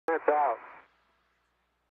out.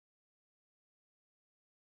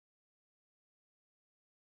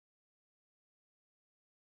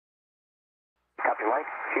 Copy, Mike.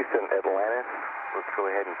 Houston, Atlanta. Let's go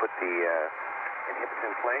ahead and put the inhibitors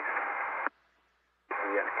in place.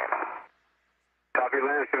 Yes, Captain. Copy,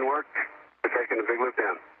 Atlanta. Should work. We're taking the big loop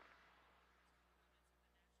down.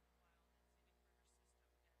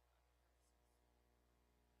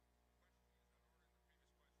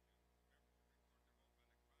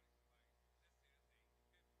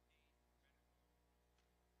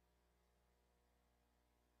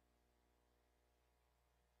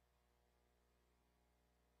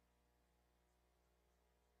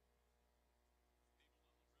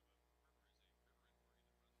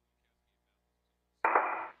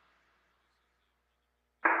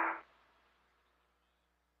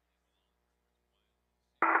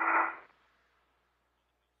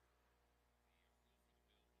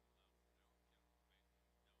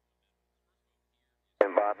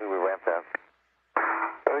 And Bobby, we ramped up.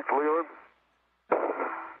 Thanks, Leland.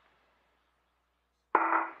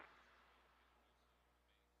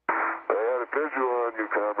 I had a visual on you,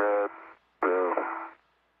 comrade.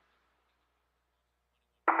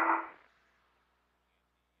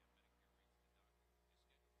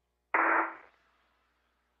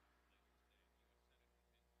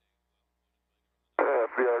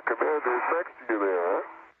 FBI commander is next to you there, huh?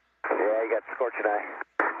 Yeah, you got scorching eye.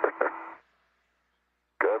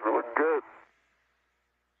 Guys are looking good.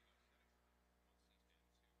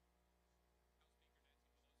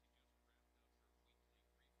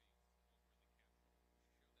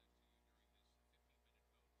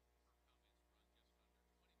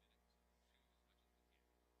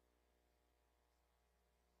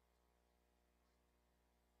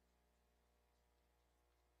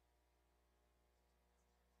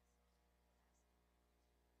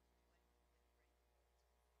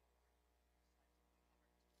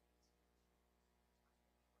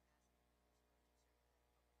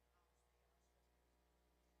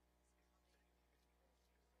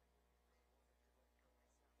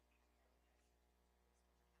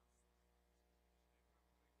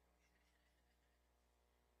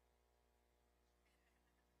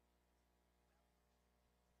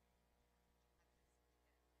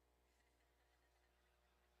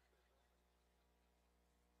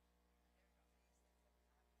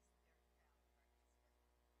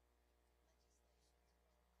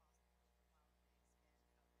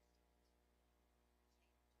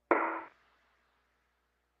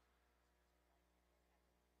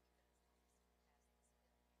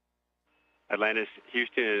 Atlantis,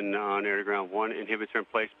 Houston on air to ground 1, inhibitors in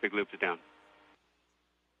place, big loops are down.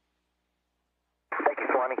 Thank you,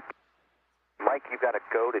 Swanee. Mike, you've got to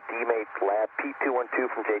go to DMate Lab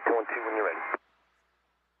P212 from J212 when you're ready.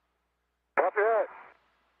 Copy that.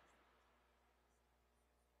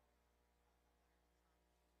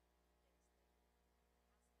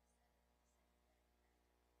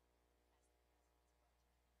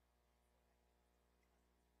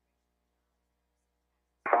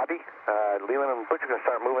 Bobby, Leland and Butch are going to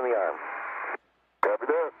start moving the arm. Copy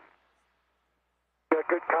that. Got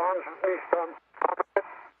good comms with me, son.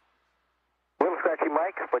 A little scratchy,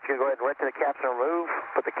 Mike, but you're going to go ahead and right to the caps and remove,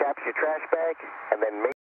 put the caps in your trash bag, and then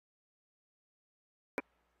make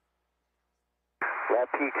Lab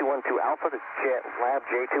P212 Alpha to Lab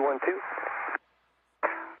J212.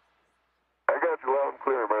 I got you loud and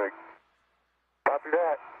clear, Mike. Copy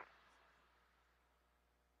that.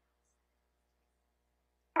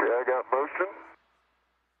 Okay, I got motion.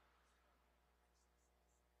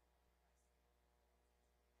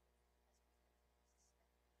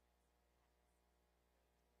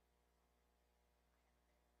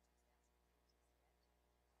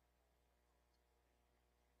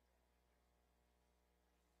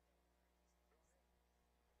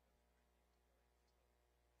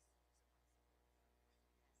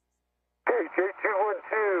 Okay,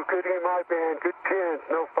 J212, good in my band, good pins,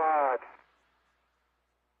 no fives.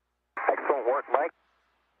 Excellent work, Mike.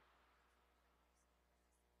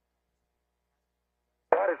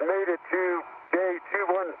 That has made it to